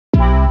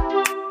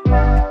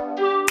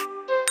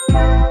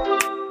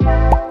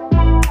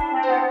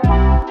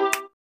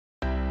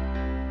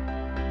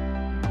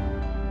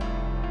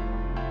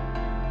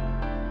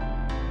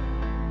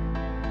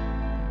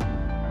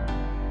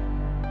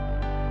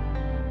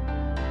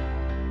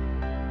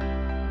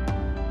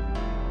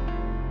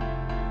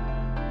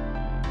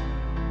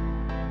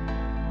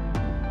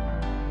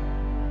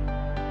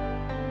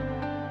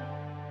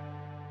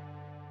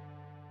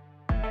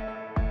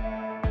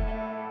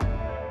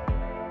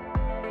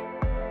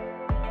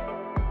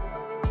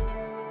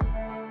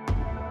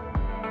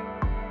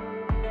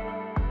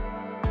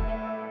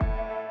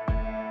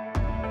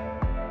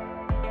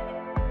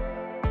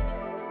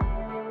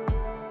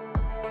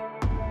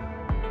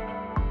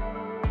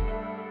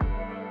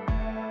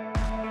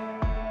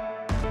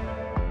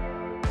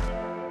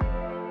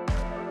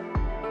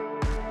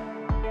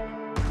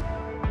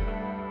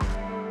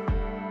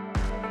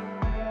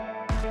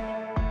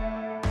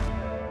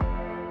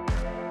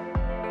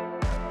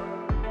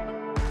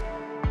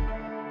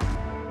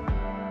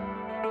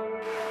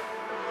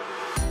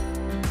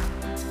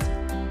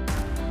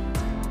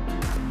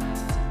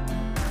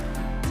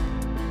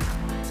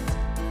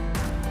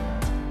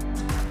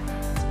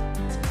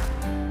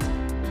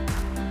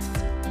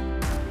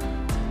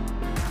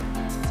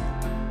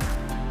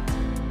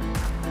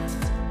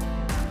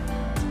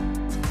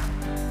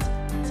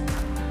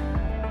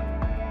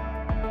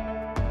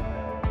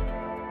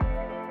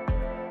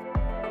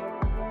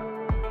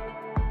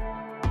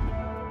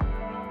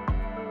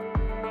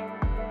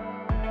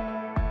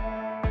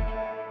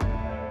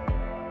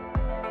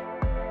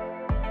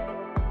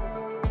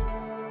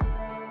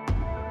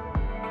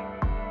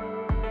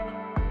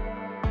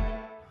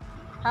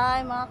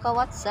Hi mga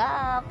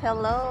ka-WhatsApp!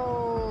 Hello!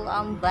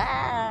 I'm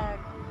back!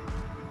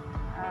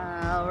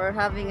 We're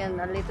having a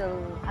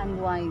little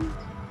unwind.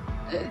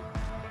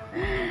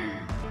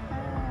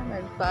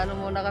 Nagpaano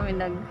muna kami,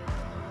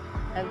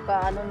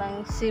 nagpaano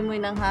ng simoy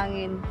ng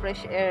hangin,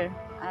 fresh air.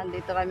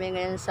 Andito kami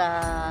ngayon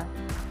sa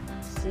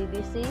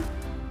CDC,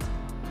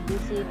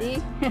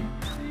 DCD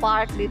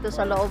Park dito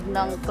sa loob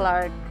ng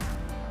Clark.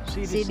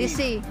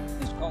 CDC.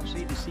 It's called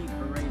CDC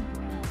Parade.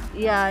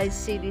 Yeah, it's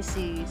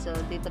CDC. So,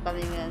 dito kami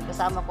ngayon.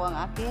 Kasama ko ang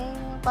aking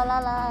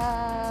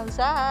palalabs.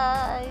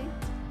 Hi!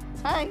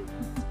 Hi!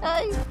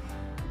 Hi!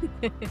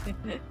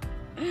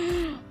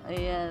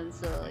 Ayan.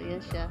 So,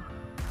 ayan siya.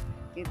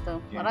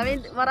 Ito.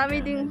 Marami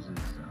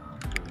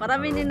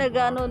din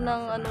nag-ano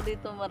ng ano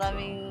dito.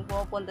 Maraming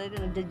pumupunta dito.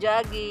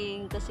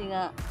 Nagja-jogging. Kasi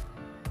nga,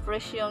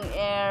 fresh yung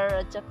air.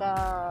 At saka,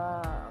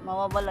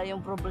 mawawala yung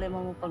problema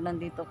mo pag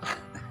nandito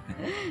ka.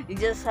 You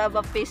just have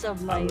a peace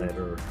of mind. I'll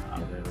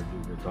let her do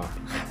the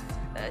talking.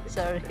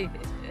 Sorry.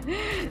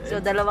 So,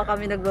 dalawa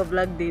kami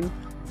nagba-vlog din.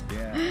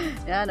 Yeah.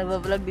 Yeah,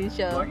 nagba-vlog din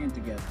siya. Vlogging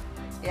together.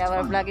 Yeah, It's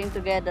we're fun. vlogging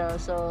together.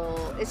 So,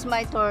 it's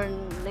my turn.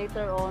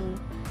 Later on,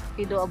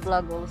 he do a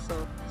vlog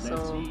also. So,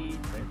 Let's eat.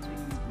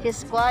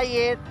 he's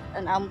quiet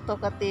and I'm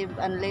talkative.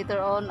 And later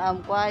on,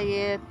 I'm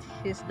quiet.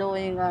 He's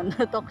doing a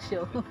talk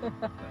show.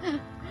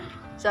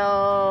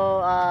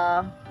 So,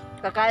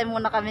 kakain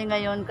muna kami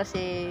ngayon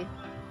kasi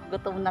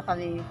gutom na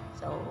kami.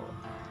 So,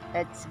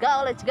 let's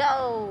go, let's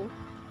go.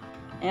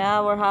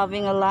 Yeah, we're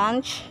having a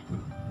lunch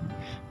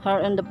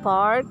here in the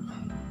park.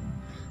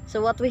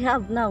 So what we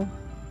have now?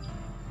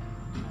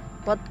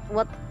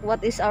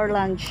 What is our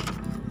lunch?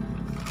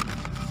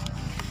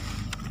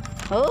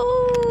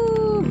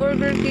 Oh,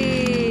 Burger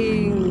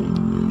King.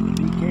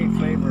 BK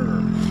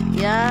flavor.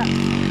 Yeah.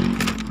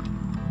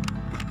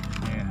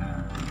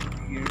 Yeah.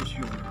 Here's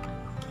your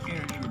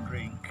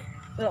drink.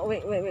 Oh,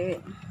 wait. Here's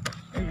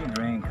your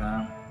drink,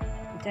 huh?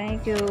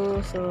 Thank you.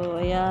 So,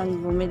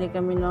 ayan, bumili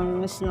kami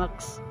ng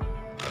snacks.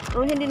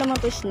 Pero hindi naman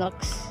to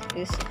snacks.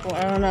 Is kung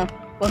ano na,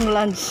 pang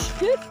lunch.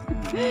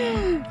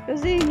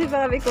 Kasi hindi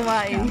pa kami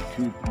kumain.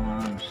 Got 2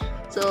 palms.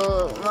 So,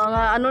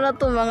 mga ano na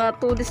to, mga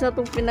 2 days na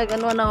to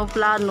pinag-ano ng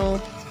plano.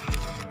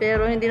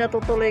 Pero hindi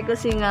natutuloy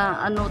kasi nga,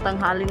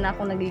 tanghali na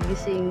ako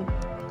nagigising.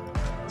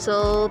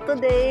 So,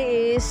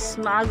 today is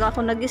maaga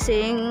ako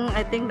nagising.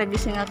 I think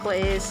nagising ako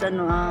is 8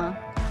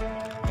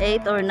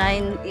 or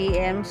 9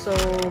 a.m. So,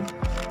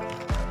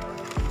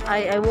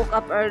 I woke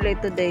up early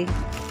today.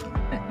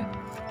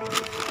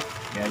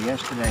 Yeah,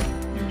 yesterday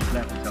you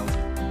slept till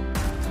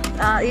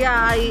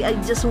Yeah, I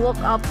just woke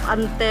up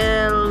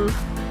until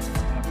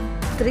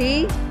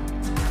 3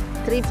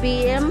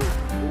 p.m.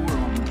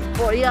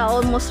 4, yeah,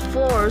 almost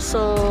 4.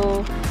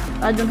 So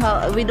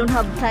we don't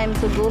have time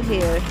to go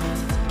here.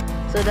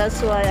 So that's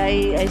why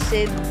I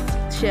said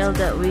Shell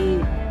that we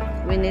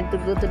need to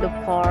go to the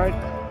park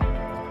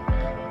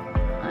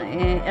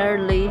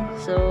early.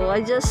 So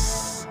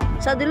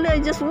suddenly I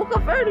just woke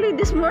up early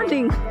this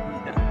morning.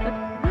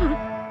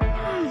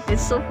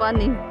 It's so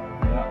funny.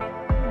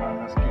 Yeah,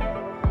 that's good.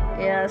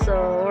 Yeah,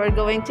 so we're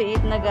going to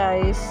eat na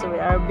guys.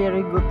 We are very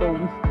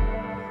gutom.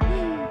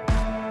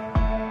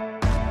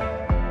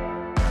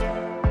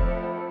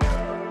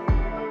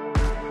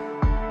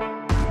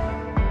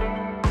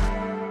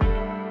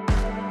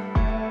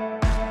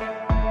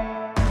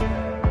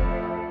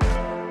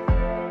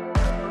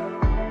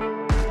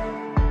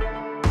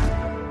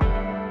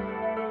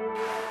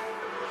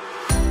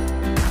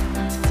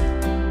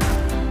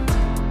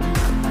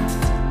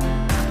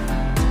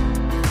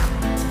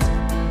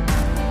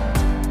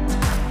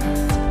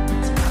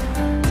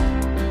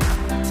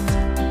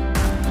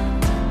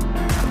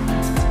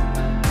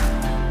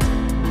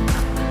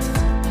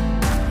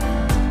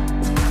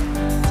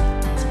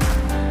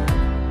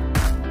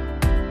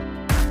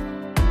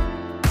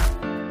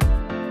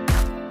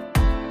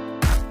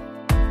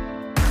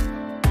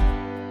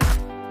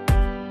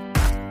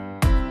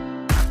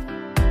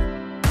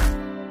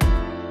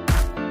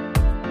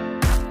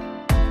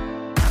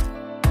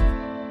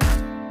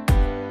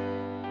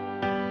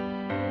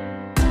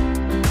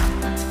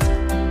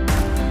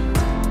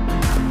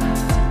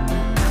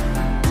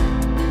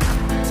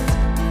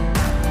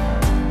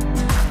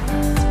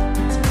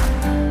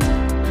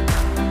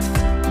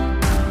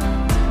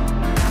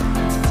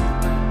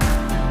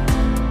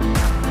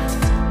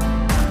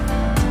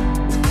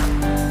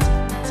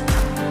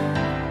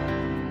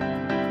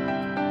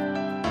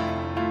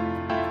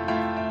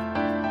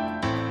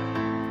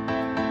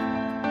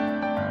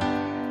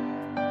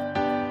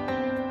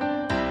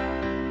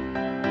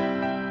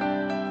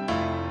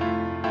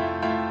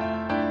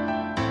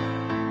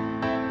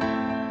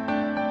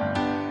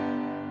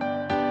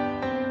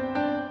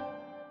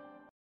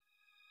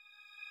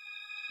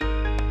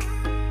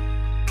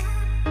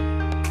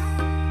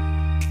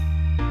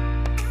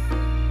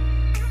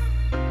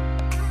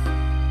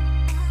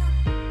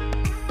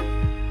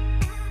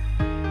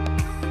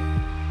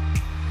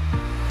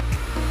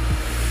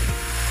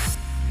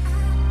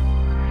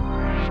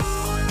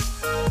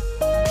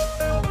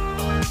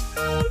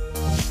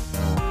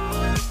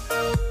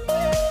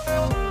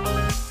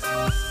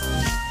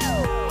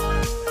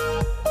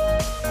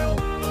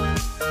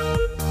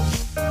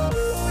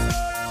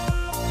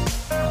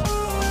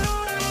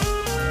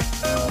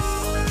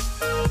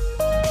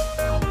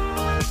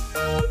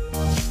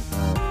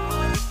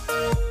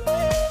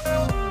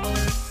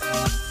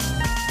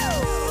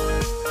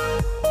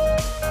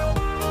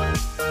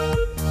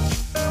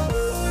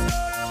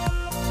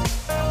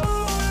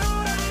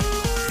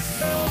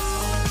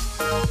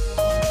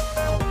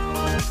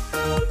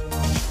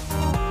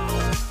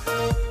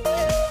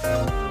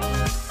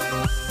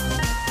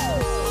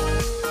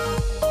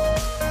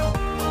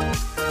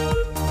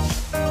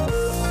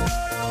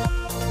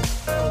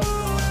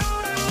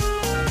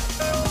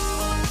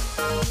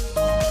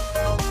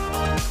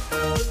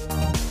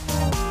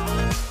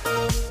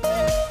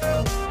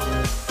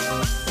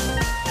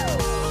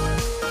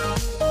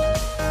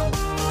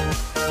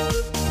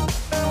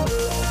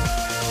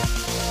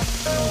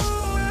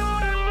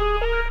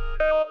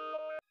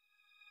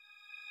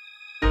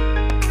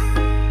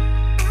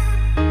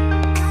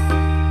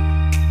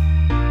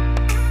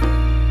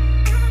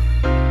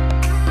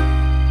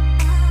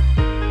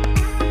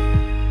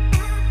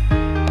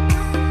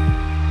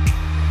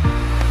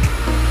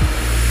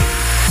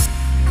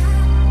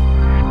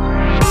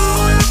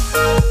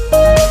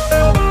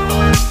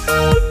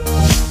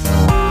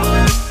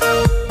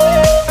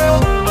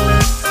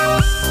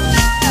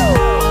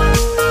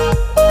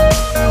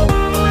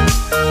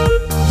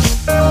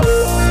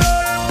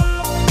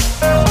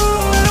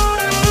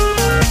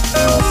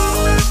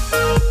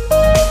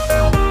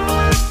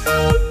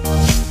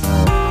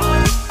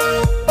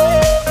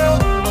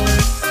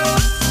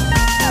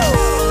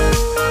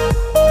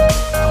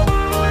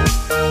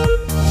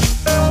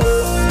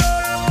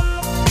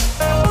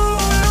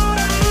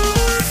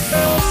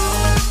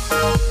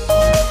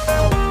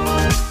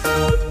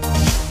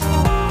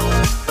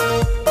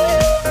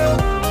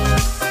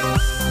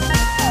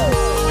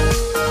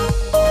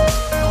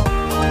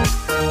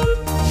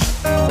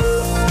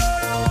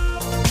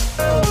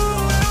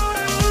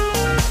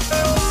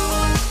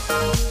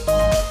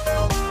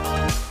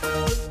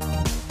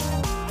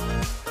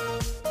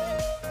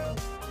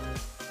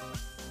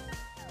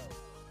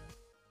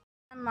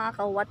 mga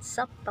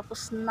ka-WhatsApp.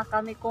 Tapos na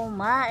kami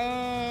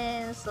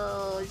kumain. So,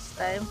 it's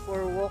time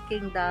for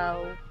walking daw.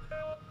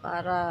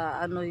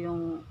 Para ano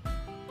yung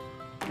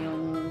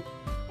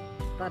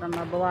para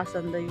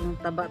mabawasan daw yung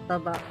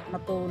taba-taba,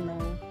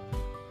 matunaw.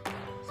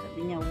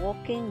 Sabi niya,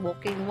 walking.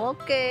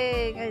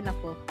 Ay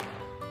nako.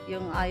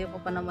 Yung ayaw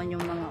ko pa naman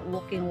yung mga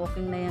walking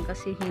na yan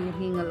kasi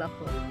hinihingal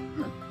ako.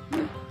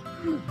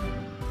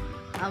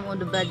 I'm on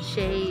the bad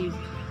shape.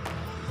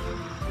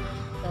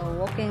 So,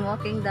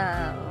 walking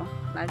daw.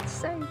 Let's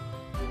say.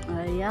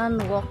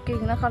 Ayan,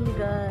 walking na kami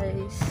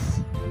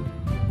guys.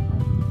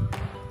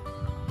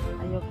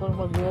 Ayaw ko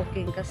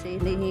mag-walking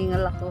kasi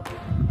hinihingal ako.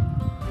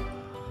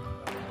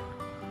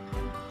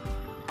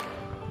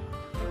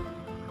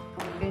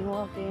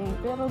 Walking.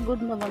 Pero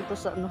good naman to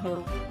sa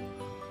health.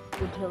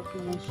 Good health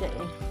naman siya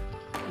eh.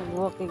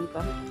 Mag-walking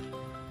ka.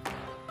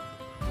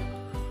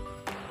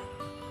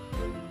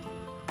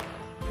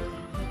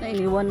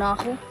 Nainiwan na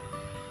ako.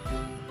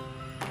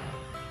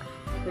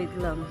 Wait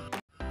lang.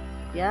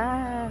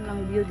 Yan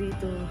ang view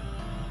dito.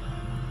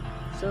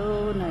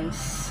 So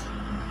nice.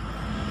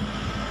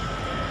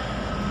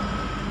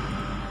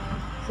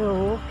 So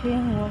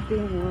walking.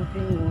 Walking.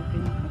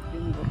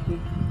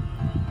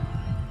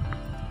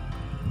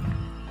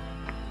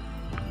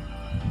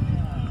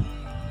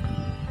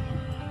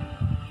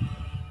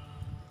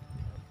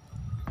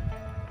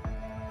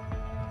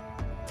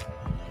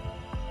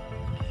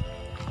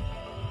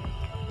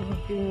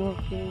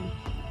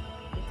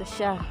 Ito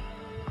siya.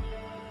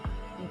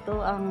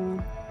 Ito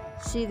ang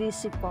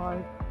CDC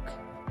Park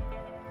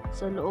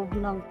sa loob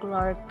ng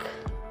Clark.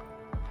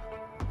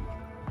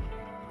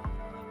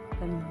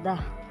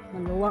 Ganda,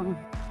 maluwang.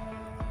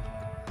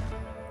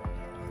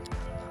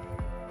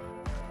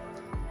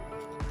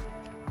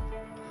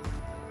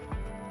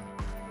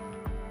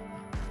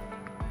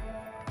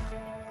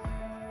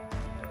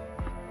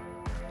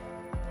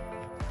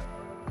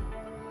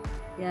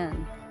 Yan.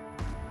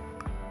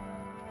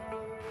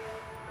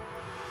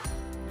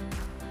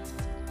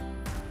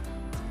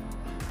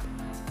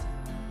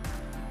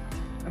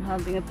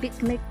 Having a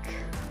picnic.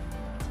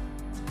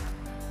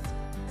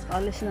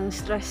 Alis ng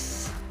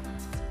stress.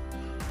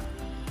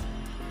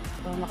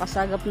 So,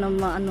 makasagap ng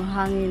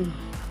hangin.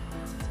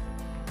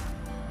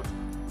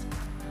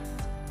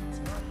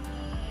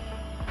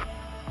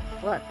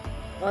 What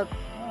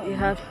you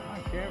have?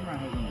 My camera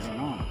hasn't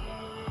been on.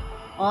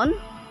 On?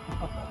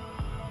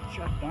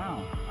 Shut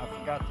down. I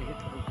forgot to hit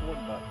the record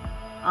button.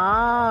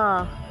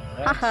 Ah.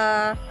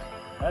 Haha.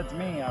 That's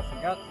me. I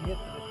forgot to hit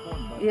the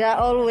record button. Yeah,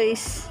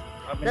 always.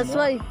 That's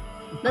why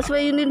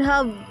you need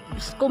have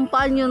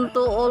companion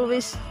to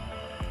always.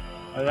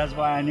 Well, that's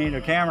why I need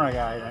a camera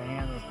guy to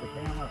handle the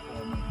camera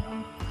for me.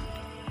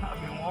 I've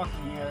been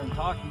walking here and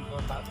talking for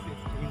about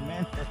 15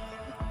 minutes.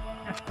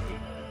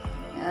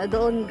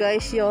 Doon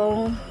guys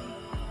yung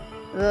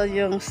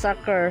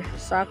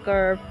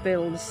soccer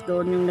fields,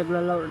 doon yung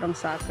naglalaro ng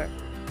soccer.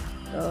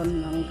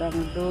 Doon hanggang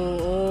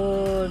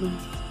doon.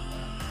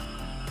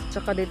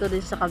 Tsaka dito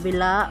din sa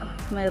kabila,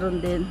 mayroon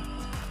din.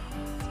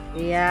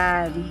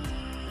 Ayan.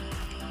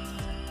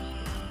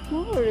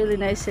 Oh, really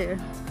nice here.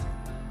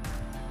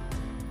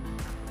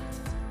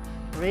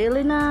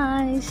 Really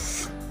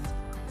nice.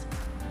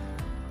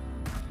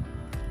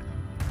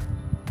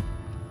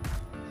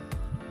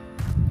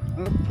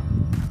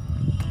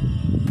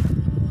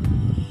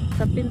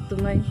 Sa pinto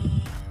may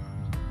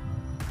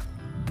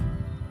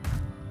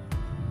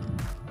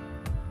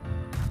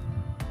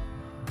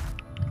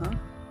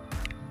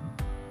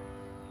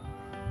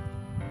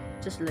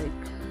just like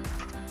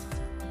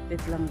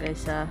wait lang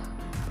guys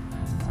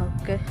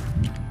okay,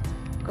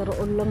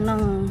 karoon lang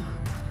ng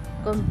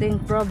konting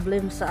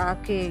problem sa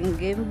aking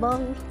gimbal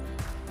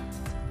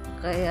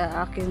kaya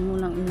aking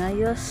munang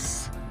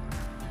inayos.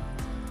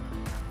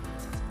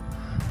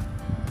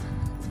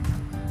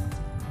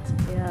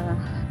 Kaya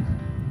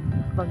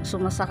pag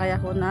sumasakay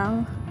ako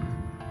ng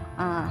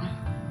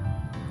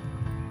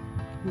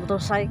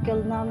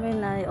motorcycle namin,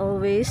 I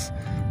always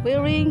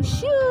wearing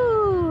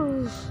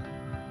shoes.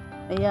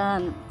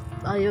 Ayan,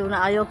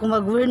 ayaw ko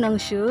mag-wear ng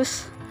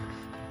shoes.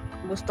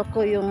 Gusto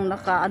ko yung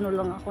naka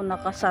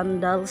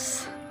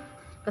sandals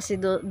kasi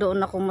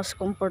doon ako mas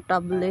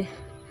komportable.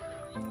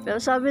 Pero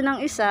sabi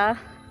ng isa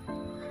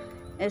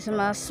is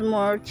mas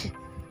more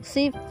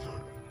safe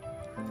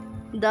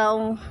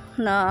daw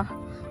na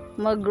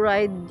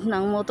mag-ride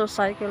ng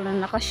motorcycle na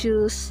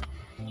naka-shoes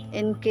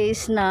in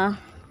case na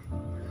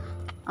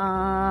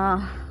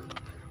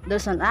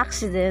there's an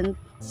accident.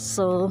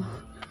 So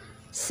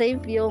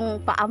safe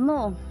yung paa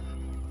mo,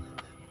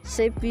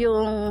 safe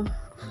yung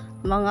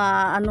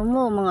mga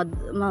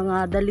mga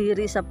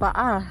daliri sa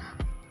paa,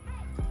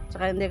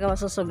 tsaka hindi ka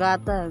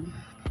masusugatan.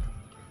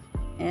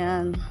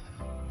 Ayan,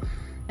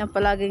 yan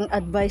palaging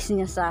advice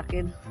niya sa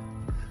akin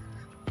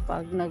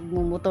pag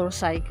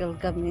nagmo-motorcycle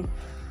kami.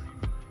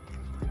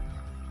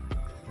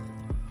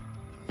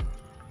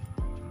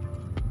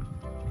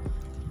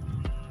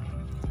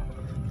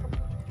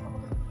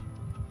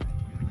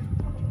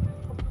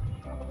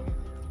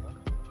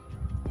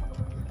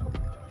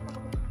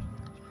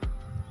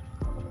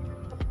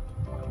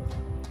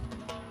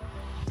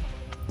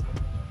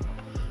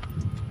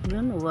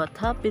 don't know what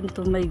happened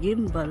to my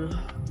gimbal.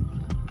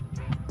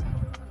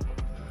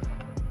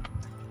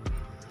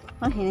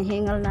 Oh,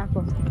 hinihingal na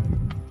ako.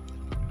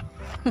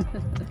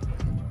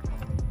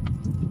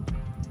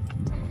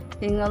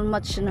 Hingal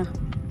match na.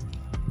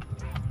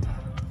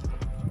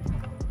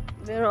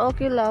 Pero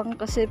okay lang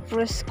kasi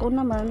presko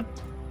naman.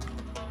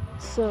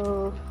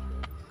 So,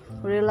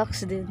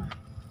 relax din.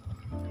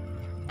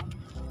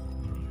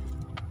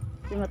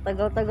 Kasi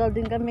matagal-tagal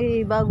din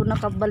kami bago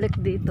nakabalik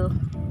dito.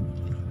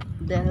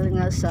 Dahil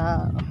nga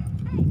sa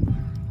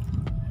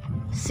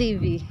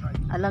CV.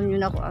 Alam nyo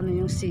na kung ano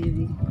yung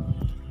CV.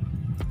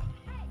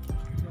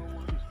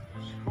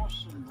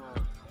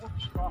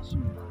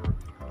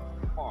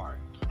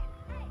 Park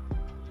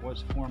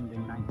was formed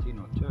in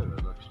 1902. It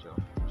looks to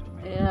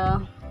me.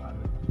 Yeah.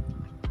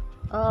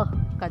 Oh,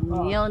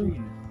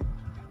 canyon.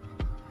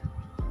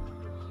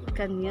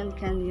 Canyon.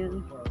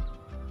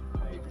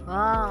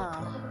 Wow.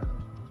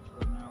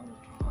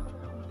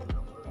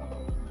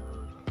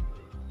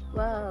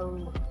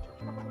 Wow.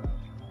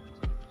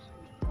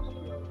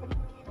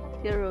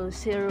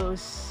 Heroes.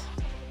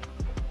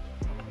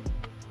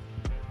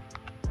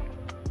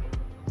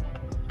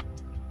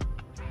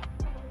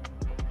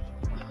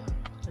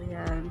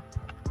 Ayan.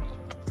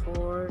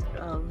 Fort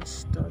of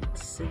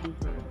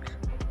Stutzenberg.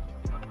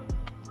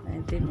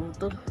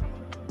 1902.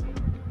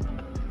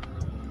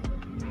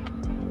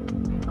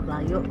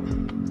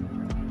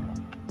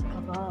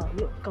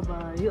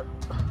 Kabayo.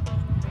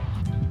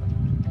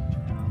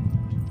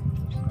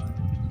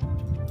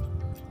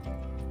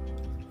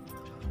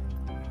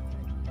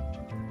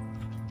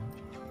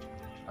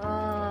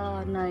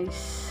 Ah,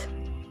 nice.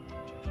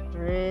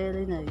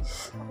 Really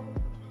nice.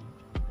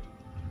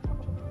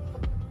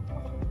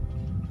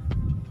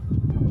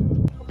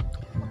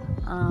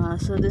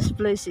 So this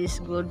place is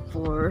good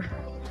for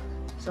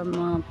sa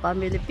mga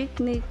family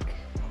picnic.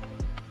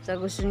 Sa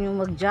gusto nyo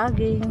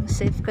mag-jogging,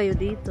 safe kayo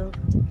dito.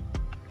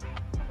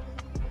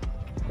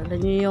 Dala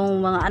nyo yung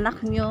mga anak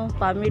nyo,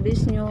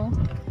 families nyo.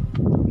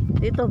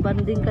 Dito,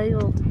 banding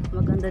kayo.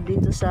 Maganda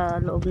dito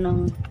sa loob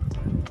ng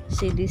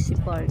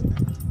CDC Park.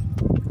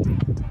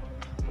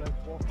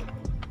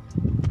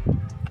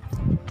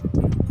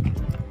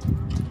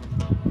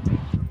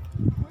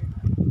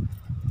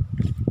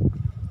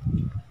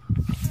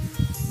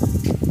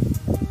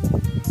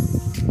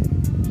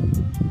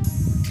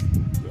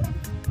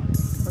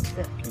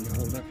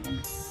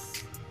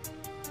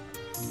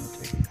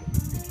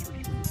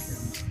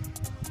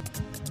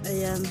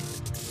 Ayan.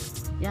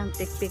 Yan,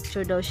 take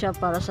picture daw siya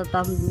para sa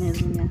thumbnail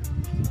niya.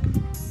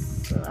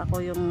 So,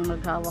 ako yung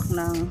naghawak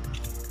ng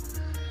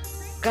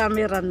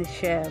camera ni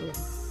Shell.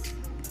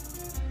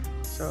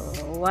 So,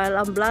 while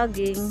I'm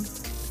vlogging,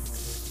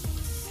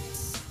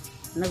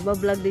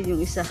 nagbablog din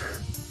yung isa.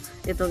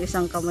 Itong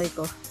isang kamay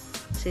ko.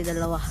 Kasi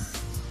dalawang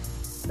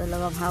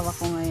hawak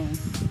ko ngayon.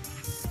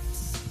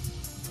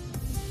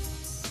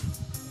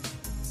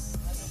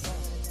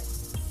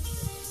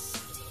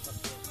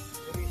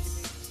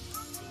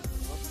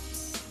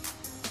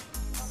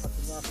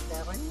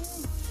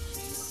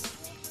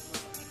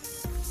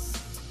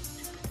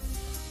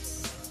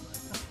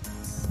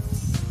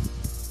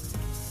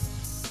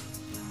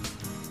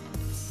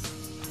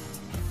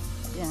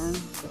 Yan.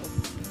 So,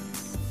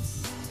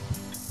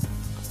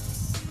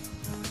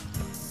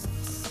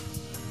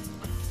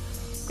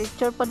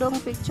 picture pa dong,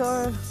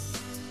 picture.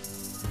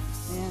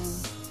 Ayan.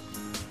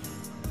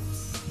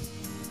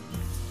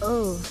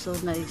 Oh, so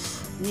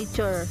nice.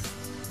 Nature.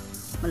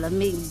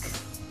 Malamig.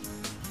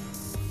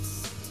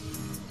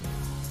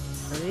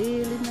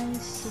 Really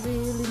nice.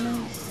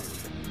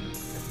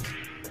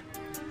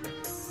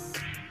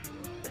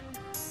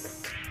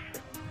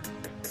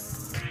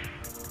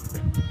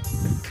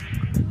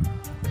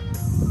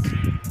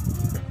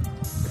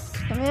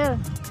 Come here.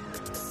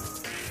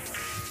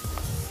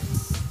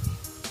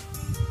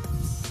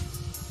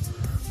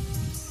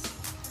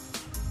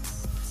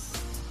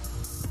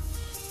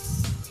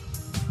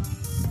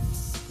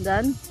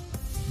 Done?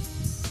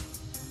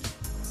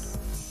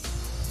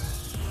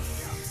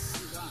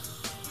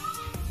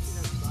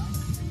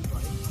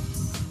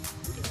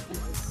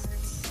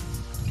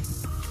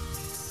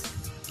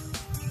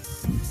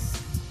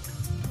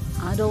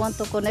 I don't want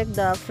to connect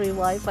the free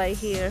Wi-Fi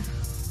here.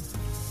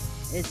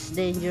 It's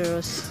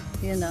dangerous,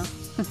 you know.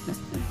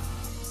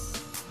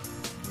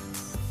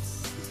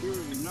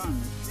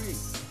 None, free.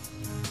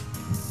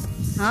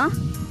 Huh?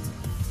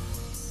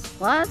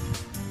 What?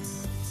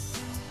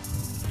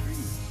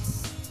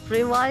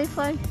 Free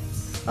Wi-Fi?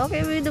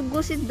 Okay, we do go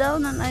sit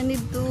down and I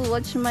need to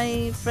watch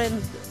my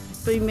friend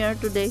premiere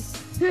today.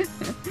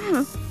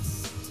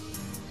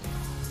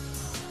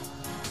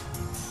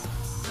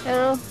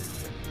 Hello.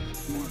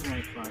 More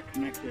Wi-Fi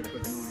connected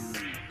but no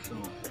internet, so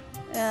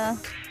Yeah.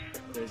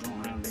 they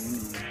don't have the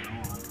internet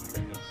on, I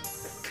guess.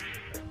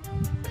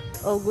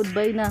 Oh,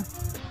 goodbye na.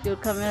 Your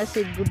camera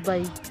said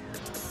goodbye.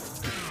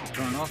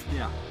 Turn off?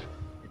 Yeah.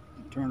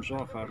 It turns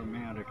off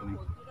automatically.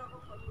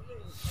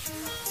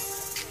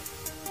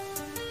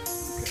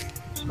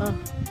 Oh.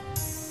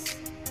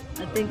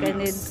 I think I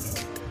need...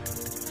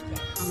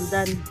 I'm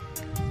done.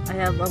 I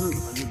have Are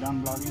you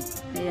done vlogging?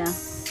 yeah.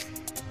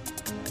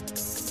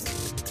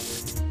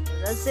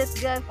 That's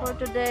it guys for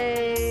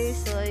today.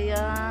 So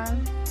ayan.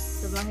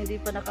 Sa mga hindi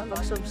pa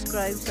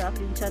nakapag-subscribe sa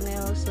aking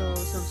channel, so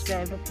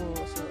subscribe na po.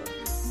 So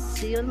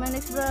see you on my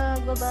next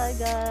vlog. Bye bye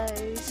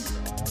guys.